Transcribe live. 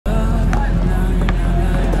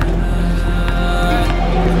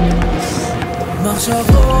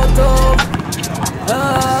מחשבות טוב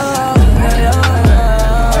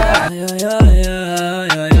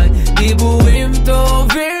דיבורים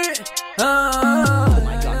טובים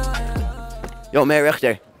Yo, Mayor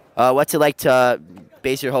Richter, what's it like to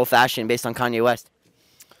base your whole fashion based on Kanye West?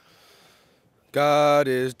 God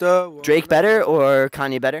is the one. Drake better or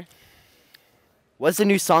Kanye better? What's the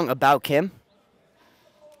new song about Kim?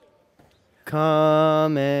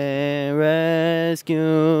 Come and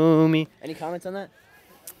rescue me. Any comments on that?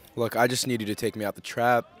 Look, I just need you to take me out the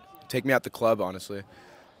trap, take me out the club, honestly.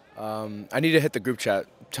 I need to hit the group chat,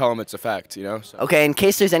 tell them it's a fact, you know? So. Okay, in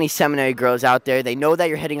case there's any seminary girls out there, they know that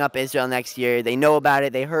you're hitting up Israel next year. They know about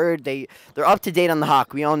it. They heard. They're up to date on the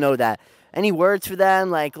Hawk. We all know that. Any words for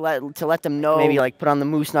them, like to let them know? Maybe like put on the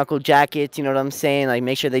moose knuckle jackets. You know what I'm saying? Like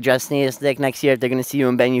make sure they dress sneak next year if they're gonna see you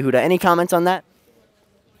in Ben Yehuda. Any comments on that?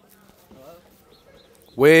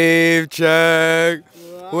 Wave check.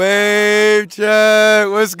 Wave check.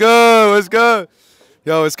 What's good? What's good?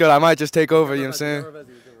 Yo, what's good? I might just take over, you know what I'm saying?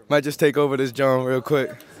 Might just take over this joint real quick.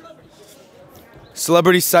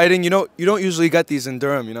 Celebrity sighting, you don't usually get these in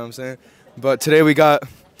Durham, you know what I'm saying? But today we got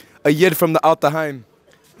a yid from the Altaheim.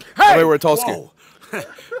 Hey! We're Tolski.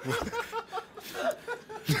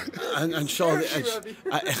 Entschuldigung,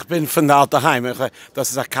 ich bin von der Altenheim.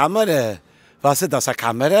 Das ist eine Kamera. Was ist das, eine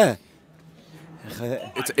Kamera?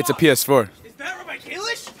 It's a PS4. Is that Rabbi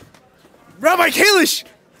Kalish? Rabbi Kalish!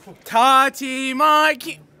 Tati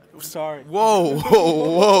Mike. Sorry. Whoa, whoa,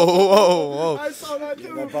 whoa, whoa, whoa. I saw that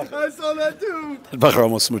too. That Bacher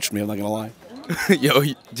almost smooched me, I'm not gonna lie. Yo,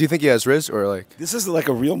 do you think he has Riz or like? This is like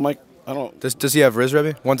a real mic. I don't. Does he have Riz,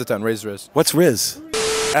 Rebbe? 1 to 10, raise Riz. What's Riz?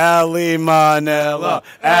 Ali Manella,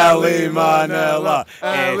 Ali Manella.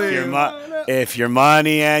 If your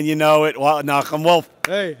money and you know it, well, Nachum Wolf.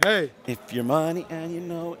 Hey, hey. If your money and you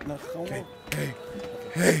know it, Nachum Wolf.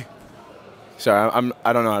 Hey. Sorry,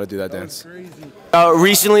 I don't know how to do that dance.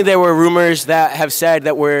 Recently, there were rumors that have said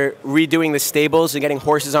that we're redoing the stables and getting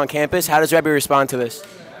horses on campus. How does Rebbe respond to this?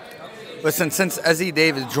 Listen, since Ezzy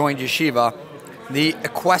Davis joined Yeshiva, the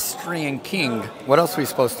equestrian king, what else are we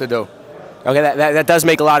supposed to do? Okay, that does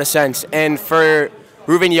make a lot of sense. And for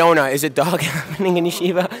Reuven Yonah, is it dog happening in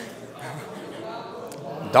Yeshiva?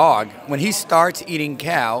 Dog. When he starts eating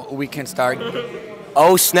cow, we can start.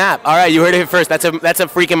 Oh, snap. All right, you heard it first. That's a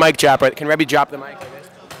freaking mic drop. Right? Can Rebbe drop the mic?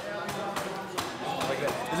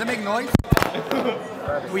 Does it make noise?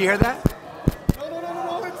 We hear that?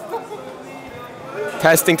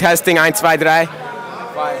 Testing, 1, 2, 3.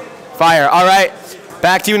 Fire. All right.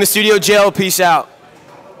 Back to you in the studio, Jill. Peace out.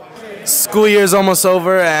 School year is almost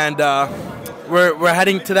over, and we're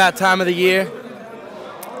heading to that time of the year,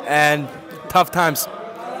 and tough times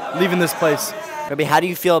leaving this place. Rebbe, how do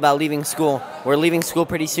you feel about leaving school? We're leaving school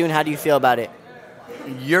pretty soon. How do you feel about it?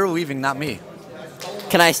 You're leaving, not me.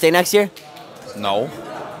 Can I stay next year? No.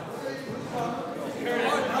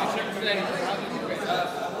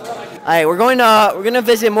 All right, we're gonna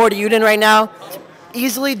visit Morty Uden right now.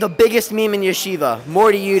 Easily the biggest meme in Yeshiva,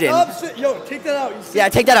 Morty Uden. Yo, take that out. Yeah,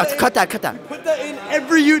 take that out. Cut that. Put that in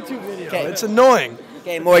every YouTube video. Okay. It's annoying.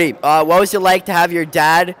 Okay, Morty, what was it like to have your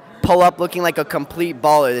dad pull up looking like a complete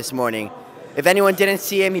baller this morning? If anyone didn't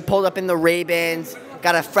see him, he pulled up in the Ray-Bans,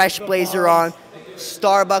 got a fresh blazer on,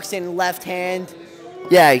 Starbucks in left hand.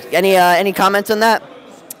 Yeah, any comments on that?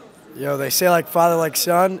 Yo, they say like father, like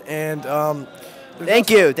son, and Thank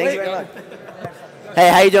you very much. Hey,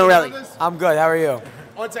 how you doing, Relly? I'm good. How are you?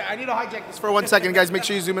 1 second. I need to hijack this for 1 second, guys. Make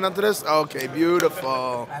sure you zoom in onto this. Okay,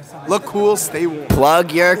 beautiful. Look cool, stay warm.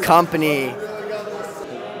 Plug your company.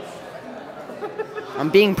 I'm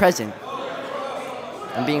being present.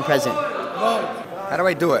 How do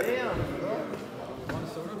I do it?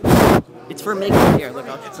 It's for makeup here. Look,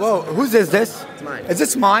 Whoa, whose is this? It's mine. Is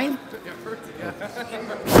this mine?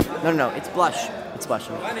 No, it's blush. It's blush.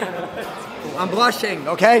 I'm blushing,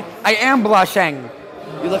 okay? I am blushing.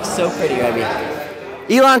 You look so pretty, Rebbe.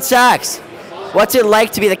 Elon Sachs, what's it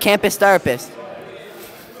like to be the campus therapist?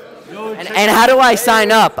 And how do I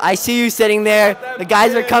sign up? I see you sitting there. The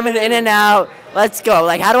guys are coming in and out. Let's go.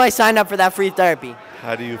 Like, how do I sign up for that free therapy?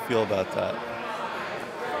 How do you feel about that?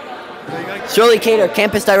 Shirley Cater,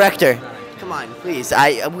 campus director. Come on, please.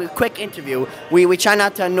 Quick interview. We try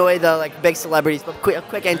not to annoy the big celebrities, but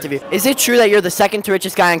quick interview. Is it true that you're the second to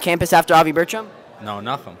richest guy on campus after Avi Bertram? No,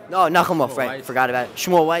 Nachum. No, Nachum Wolf, right? Forgot about it.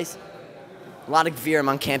 Shmuel Weiss. A lot of Gvirim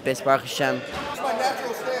on campus, Baruch Hashem. It's my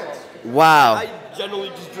natural stance. Wow. I generally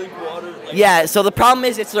just drink water. Yeah, so the problem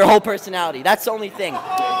is it's their whole personality. That's the only thing.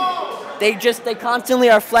 They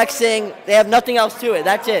constantly are flexing. They have nothing else to it.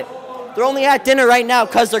 That's it. They're only at dinner right now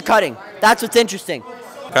because they're cutting. That's what's interesting.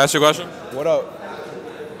 Can I ask you a question? What up?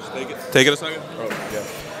 Just take it. Take it a second.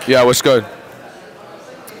 Yeah, what's good?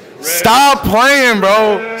 Stop playing,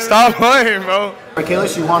 bro. Stop playing, bro.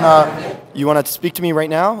 Kalish, you wanna speak to me right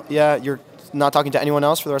now? Yeah, you're not talking to anyone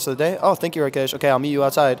else for the rest of the day? Oh, thank you, Kalish. Okay, I'll meet you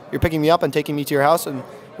outside. You're picking me up and taking me to your house, and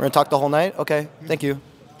we're gonna talk the whole night? Okay, thank you.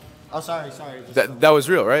 Oh, sorry. That was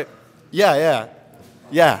real, right? Yeah.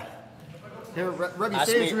 Here, Rebbe,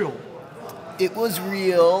 say it's real. It was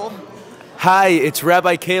real. Hi, it's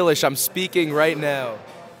Rabbi Kalish. I'm speaking right now.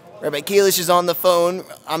 Rabbi Kalish is on the phone.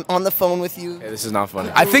 I'm on the phone with you. Hey, this is not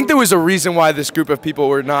funny. I think there was a reason why this group of people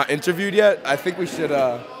were not interviewed yet. I think we should,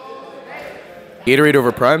 Gatorade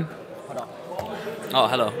over Prime? Oh,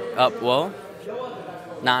 hello. Well?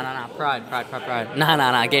 Nah. Pride. Nah.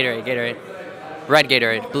 Gatorade. Red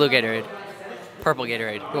Gatorade. Blue Gatorade. Purple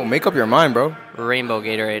Gatorade. Yo, make up your mind, bro. Rainbow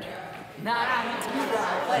Gatorade.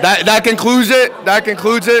 That concludes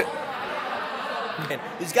it.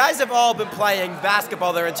 These guys have all been playing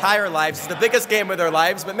basketball their entire lives. It's the biggest game of their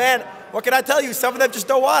lives. But, man, what can I tell you? Some of them just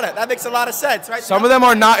don't want it. That makes a lot of sense, right? Some of them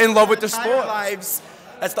are not in love with the sport. Lives.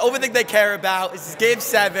 That's the only thing they care about. This is Game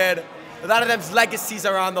 7. A lot of them's legacies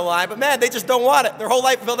are on the line. But, man, they just don't want it. Their whole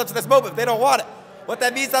life built up to this moment. They don't want it. What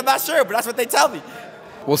that means, I'm not sure, but that's what they tell me.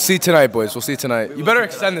 We'll see tonight, boys. We'll see tonight. You better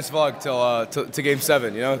extend this vlog till Game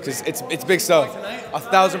 7, you know, because it's big stuff.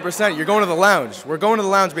 1,000%. You're going to the lounge. We're going to the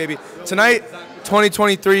lounge, baby. Tonight,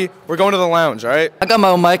 2023, we're going to the lounge, all right? I got my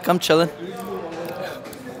own mic. I'm chilling.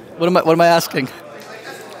 What am I asking?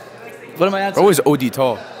 What am I asking? Always OD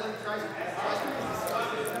tall.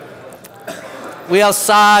 We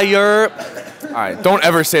outside Europe. All right, don't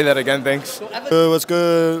ever say that again, thanks. What's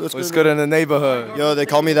good? What's good in the neighborhood? Yo, they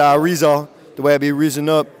call me the Ariza, the way I be reason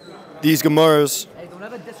up these Gemaras.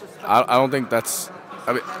 I don't think that's,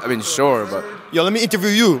 I mean, sure, but. Yo, let me interview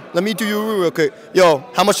you real quick. Yo,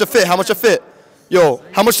 how much to fit? Yo,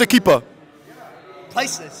 how much to keeper?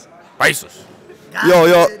 Priceless.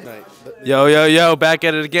 Yo, back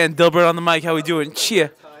at it again. Dilbert on the mic. How we doing?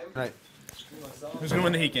 Cheer. Right. Who's going to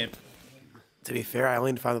win the Heat game? To be fair, I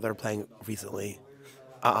only found out they're playing recently.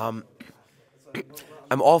 I'm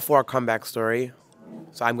all for a comeback story,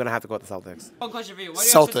 so I'm going to have to go with the Celtics. One question for you.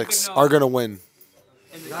 Celtics are going to win.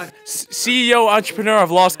 CEO entrepreneur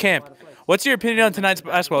of Lost Camp. What's your opinion on tonight's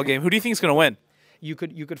basketball game? Who do you think is going to win? You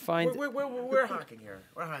could find. We're honking here.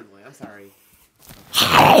 We're handling. I'm sorry.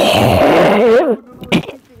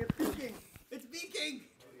 It's beaking.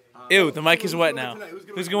 Ew, the mic is wet now.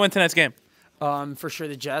 Who's going to win tonight's game? For sure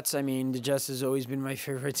the Jets. I mean, the Jets has always been my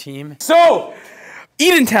favorite team. So,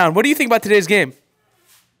 Edentown, what do you think about today's game?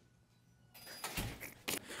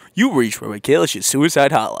 You reached Rabbi Kalish's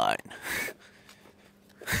suicide hotline.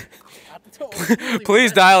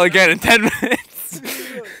 Please dial again in 10 minutes.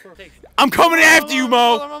 I'm coming after you,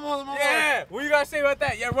 Mo. Yeah, what you got to say about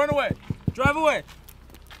that? Yeah, run away. Drive away.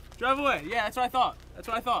 Yeah, that's what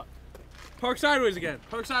I thought. Park sideways again.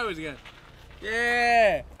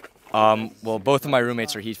 Yeah. Well, both of my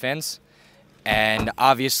roommates are Heat fans, and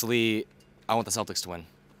obviously, I want the Celtics to win.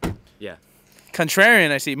 Yeah.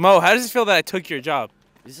 Contrarian, I see. Mo, how does it feel that I took your job?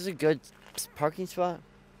 Is this a good parking spot?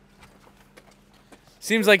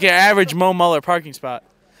 Seems like your average Mo Muller parking spot.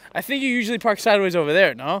 I think you usually park sideways over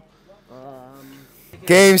there, no?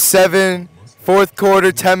 Game 7, fourth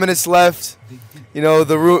quarter, 10 minutes left. You know,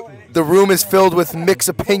 the room is filled with mixed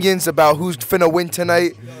opinions about who's finna win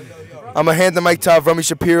tonight. I'm going to hand the mic to Avrami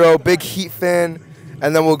Shapiro, big Heat fan,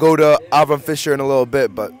 and then we'll go to Avram Fisher in a little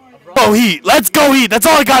bit. But Go Heat! Let's go Heat! That's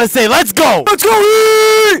all I gotta say. Let's go! Let's go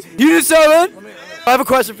Heat! You just said it. I have a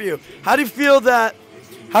question for you. How do you feel that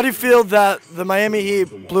the Miami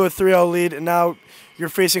Heat blew a 3-0 lead and now you're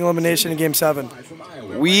facing elimination in Game 7?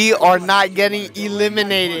 We are not getting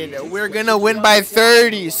eliminated. We're going to win by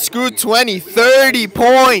 30. Screw 20. 30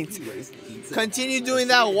 points. Continue doing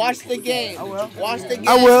that. Watch the game. I will. Watch the game.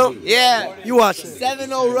 I will. Yeah. You watch it.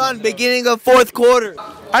 7-0 run, beginning of fourth quarter.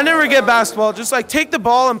 I never get basketball. Just like take the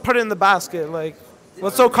ball and put it in the basket. Like,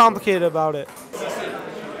 what's so complicated about it?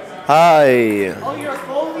 Hi. You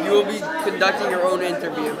will be conducting your own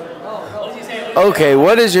interview. Okay,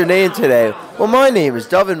 what is your name today? Well, my name is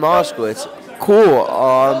Devin Moskowitz. Cool.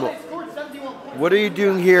 What are you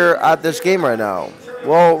doing here at this game right now?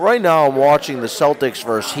 Well, right now I'm watching the Celtics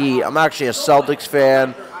versus Heat. I'm actually a Celtics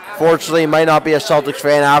fan. Fortunately, might not be a Celtics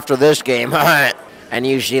fan after this game. And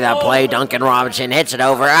you see that play, Duncan Robinson hits it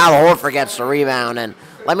over. Al Horford gets the rebound. And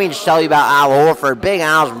let me just tell you about Al Horford. Big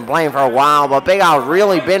Al's been playing for a while, but Big Al's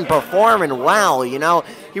really been performing well, you know.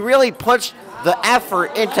 He really puts the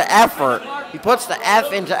effort into effort. He puts the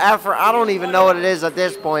F into effort. I don't even know what it is at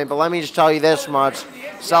this point, but let me just tell you this much.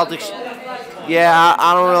 Celtics, yeah,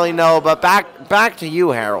 I don't really know, but back to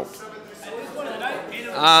you, Harold.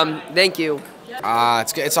 Thank you.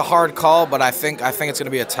 It's a hard call, but I think it's gonna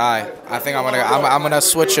be a tie. I think I'm gonna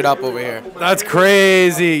switch it up over here. That's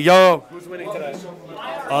crazy, yo. Who's winning today?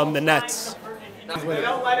 The Nets.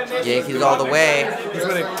 Yankees all the way. Who's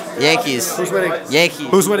winning? Yankees. Who's winning? Yankees.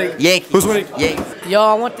 Who's winning? Yankees. Who's winning? Yankees. Yo,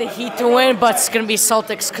 I want the Heat to win, but it's going to be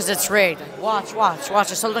Celtics because it's rigged. Watch. The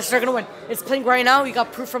Celtics are going to win. It's playing right now. You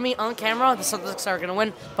got proof from me on camera. The Celtics are going to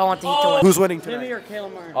win, but I want the Heat to win. Who's winning today? Jimmy or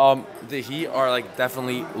Caleb? The Heat are like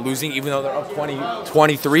definitely losing, even though they're up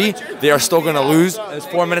 23. They are still gonna lose. There's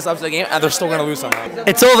 4 minutes left of the game, and they're still gonna lose somehow.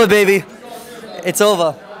 It's over, baby. It's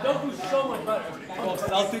over.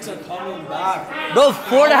 Celtics are coming back. Bro,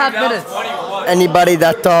 4.5 minutes. Anybody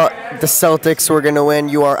that thought the Celtics were going to win,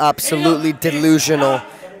 you are absolutely delusional.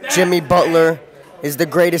 Jimmy Butler is the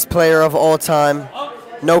greatest player of all time.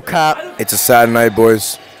 No cap. It's a sad night,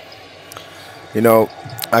 boys. You know,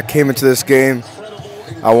 I came into this game,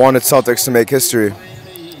 I wanted Celtics to make history.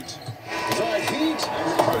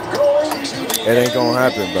 It ain't gonna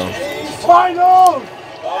happen, bro. Final!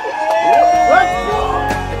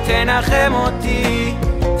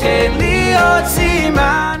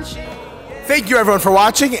 Thank you, everyone, for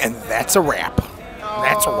watching, and that's a wrap.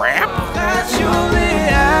 That's a wrap. That's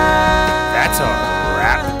a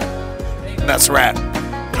wrap. That's a wrap.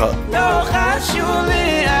 Cut.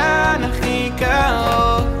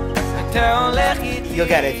 You'll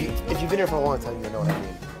get it. If you've been here for a long time, you know what I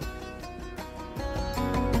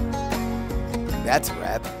mean. That's a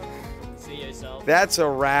wrap. See yourself. That's a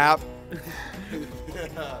wrap.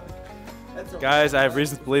 Guys, I have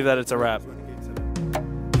reason to believe that it's a wrap.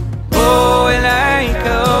 Oh,